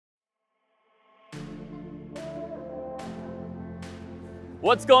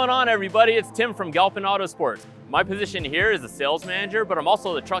What's going on, everybody? It's Tim from Galpin Autosports. My position here is a sales manager, but I'm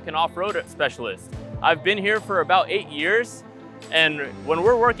also the truck and off-road specialist. I've been here for about 8 years, and when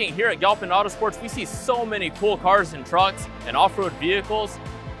we're working here at Galpin Autosports, we see so many cool cars and trucks and off-road vehicles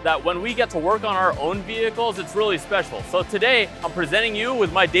that when we get to work on our own vehicles, it's really special. So today, I'm presenting you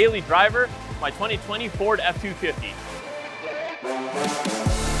with my daily driver, my 2020 Ford F-250.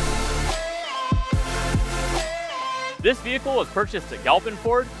 This vehicle was purchased at Galpin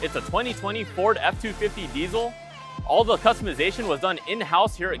Ford. It's a 2020 Ford F-250 diesel. All the customization was done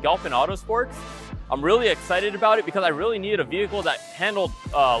in-house here at Galpin Autosports. I'm really excited about it because I really needed a vehicle that handled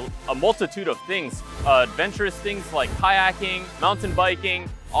a multitude of things, adventurous things like kayaking, mountain biking,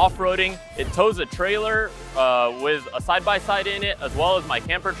 off-roading. It tows a trailer with a side-by-side in it, as well as my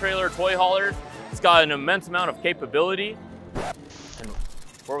camper trailer, toy haulers. It's got an immense amount of capability. And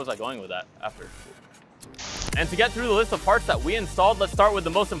where was I going with that after? And to get through the list of parts that we installed, let's start with the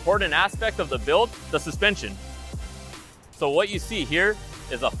most important aspect of the build, the suspension. So what you see here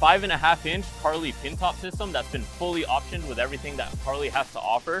is a 5.5-inch Carli Pintop system that's been fully optioned with everything that Carli has to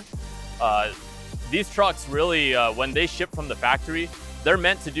offer. These trucks really, when they ship from the factory, they're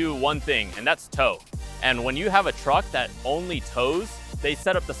meant to do one thing, and that's tow. And when you have a truck that only tows, they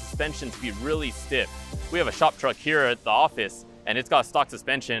set up the suspension to be really stiff. We have a shop truck here at the office, and it's got stock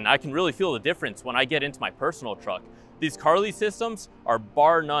suspension. I can really feel the difference when I get into my personal truck. These Carli systems are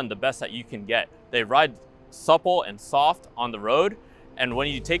bar none the best that you can get. They ride supple and soft on the road, and when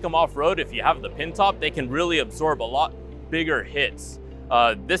you take them off road, if you have the Pintop, they can really absorb a lot bigger hits.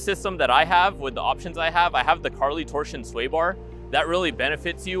 This system that I have, with the options I have the Carli Torsion sway bar. That really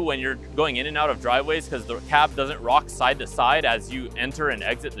benefits you when you're going in and out of driveways because the cab doesn't rock side to side as you enter and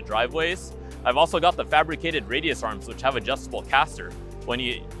exit the driveways. I've also got the fabricated radius arms, which have adjustable caster. When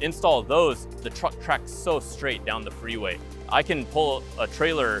you install those, the truck tracks so straight down the freeway. I can pull a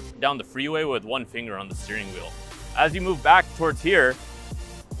trailer down the freeway with one finger on the steering wheel. As you move back towards here,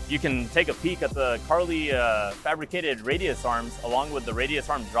 you can take a peek at the Carli fabricated radius arms along with the radius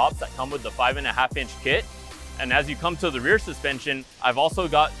arm drops that come with the 5.5-inch kit. And as you come to the rear suspension, I've also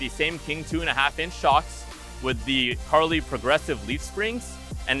got the same King 2.5-inch shocks with the Carli progressive leaf springs.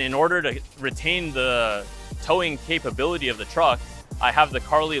 And in order to retain the towing capability of the truck, I have the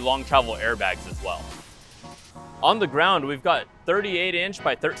Carli Long travel airbags as well. On the ground, we've got 38-inch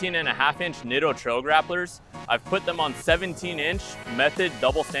by 13.5-inch Nitto trail grapplers. I've put them on 17-inch Method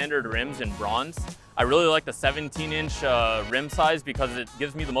double standard rims in bronze. I really like the 17-inch rim size because it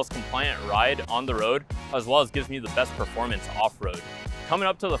gives me the most compliant ride on the road, as well as gives me the best performance off-road. Coming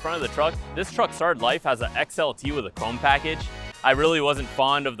up to the front of the truck, this truck started life as an XLT with a chrome package. I really wasn't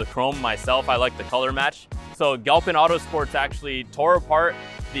fond of the chrome myself. I like the color match. So Galpin Autosports actually tore apart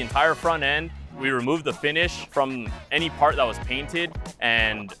the entire front end. We removed the finish from any part that was painted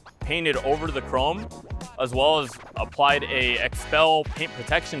and painted over the chrome, as well as applied a Expel paint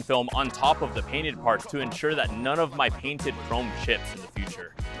protection film on top of the painted parts to ensure that none of my painted chrome chips in the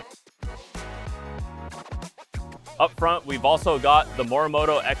future. Up front, we've also got the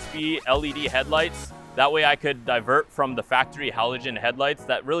Morimoto XB LED headlights. That way I could divert from the factory halogen headlights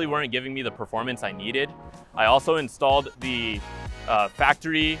that really weren't giving me the performance I needed. I also installed the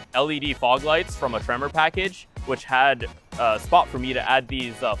factory LED fog lights from a Tremor package, which had a spot for me to add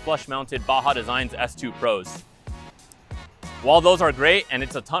these flush-mounted Baja Designs S2 Pros. While those are great and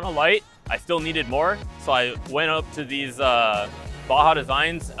it's a ton of light, I still needed more, so I went up to these Baja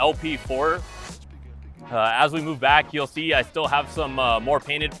Designs LP4. As we move back, you'll see I still have some more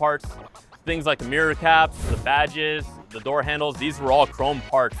painted parts. Things like the mirror caps, the badges, the door handles. These were all chrome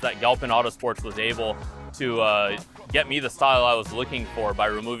parts that Galpin Autosports was able to get me the style I was looking for by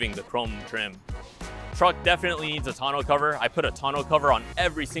removing the chrome trim. Truck definitely needs a tonneau cover. I put a tonneau cover on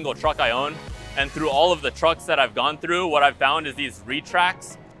every single truck I own. And through all of the trucks that I've gone through, what I've found is these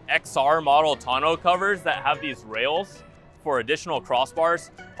Retrax XR model tonneau covers that have these rails for additional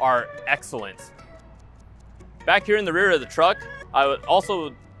crossbars are excellent. Back here in the rear of the truck, I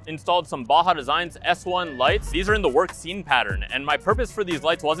also installed some Baja Designs S1 lights. These are in the work scene pattern, and my purpose for these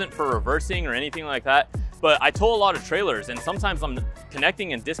lights wasn't for reversing or anything like that, but I tow a lot of trailers, and sometimes I'm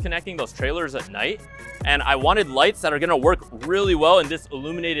connecting and disconnecting those trailers at night, and I wanted lights that are gonna work really well in this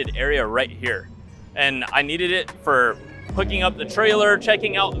illuminated area right here. And I needed it for hooking up the trailer,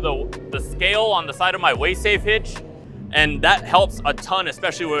 checking out the scale on the side of my WaySafe hitch, and that helps a ton,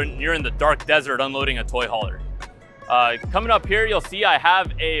 especially when you're in the dark desert unloading a toy hauler. Coming up here, you'll see I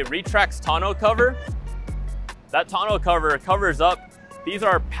have a Retrax tonneau cover. That tonneau cover covers up, these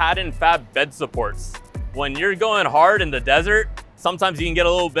are pad and fab bed supports. When you're going hard in the desert, sometimes you can get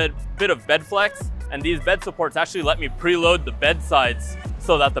a little bit of bed flex, And these bed supports actually let me preload the bed sides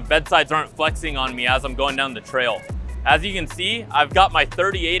so that the bed sides aren't flexing on me as I'm going down the trail. As you can see, I've got my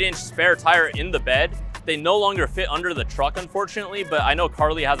 38-inch spare tire in the bed. They no longer fit under the truck, unfortunately, but I know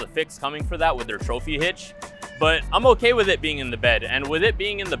Carli has a fix coming for that with their trophy hitch. But I'm okay with it being in the bed. And with it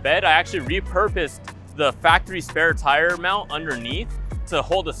being in the bed, I actually repurposed the factory spare tire mount underneath to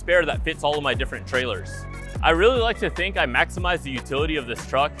hold a spare that fits all of my different trailers. I really like to think I maximize the utility of this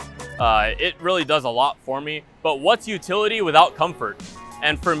truck. It really does a lot for me, but what's utility without comfort?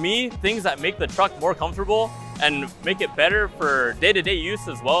 And for me, things that make the truck more comfortable and make it better for day-to-day use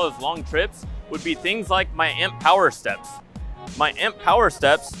as well as long trips would be things like my AMP power steps. My AMP power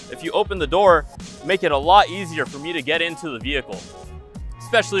steps, if you open the door, make it a lot easier for me to get into the vehicle,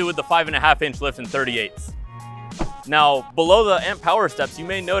 especially with the 5.5-inch lift and 38s. Now, below the AMP power steps, you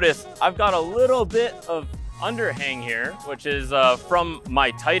may notice I've got a little bit of underhang here, which is from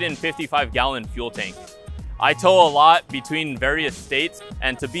my Titan 55-gallon fuel tank. I tow a lot between various states,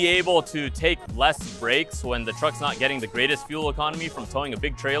 and to be able to take less breaks when the truck's not getting the greatest fuel economy from towing a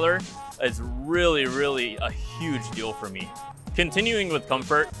big trailer is really, really a huge deal for me. Continuing with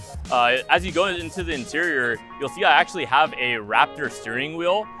comfort, as you go into the interior, you'll see I actually have a Raptor steering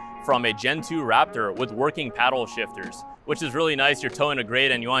wheel from a Gen 2 Raptor with working paddle shifters, which is really nice. You're towing a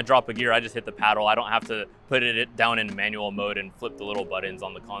grade and you want to drop a gear, I just hit the paddle. I don't have to put it down in manual mode and flip the little buttons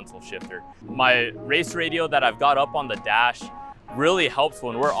on the console shifter. My race radio that I've got up on the dash really helps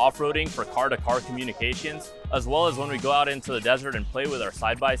when we're off-roading for car-to-car communications, as well as when we go out into the desert and play with our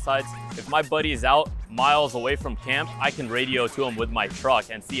side-by-sides. If my buddy's out miles away from camp, I can radio to him with my truck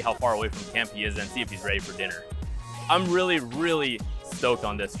and see how far away from camp he is and see if he's ready for dinner. I'm really, really stoked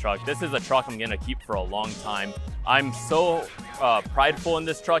on this truck. This is a truck I'm gonna keep for a long time. I'm so prideful in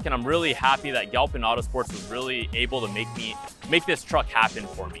this truck, and I'm really happy that Galpin Autosports was really able to make this truck happen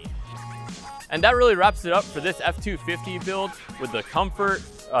for me. And that really wraps it up for this F-250 build with the comfort,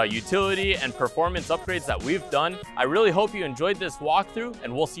 utility, and performance upgrades that we've done. I really hope you enjoyed this walkthrough,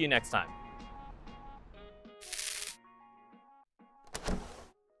 and we'll see you next time.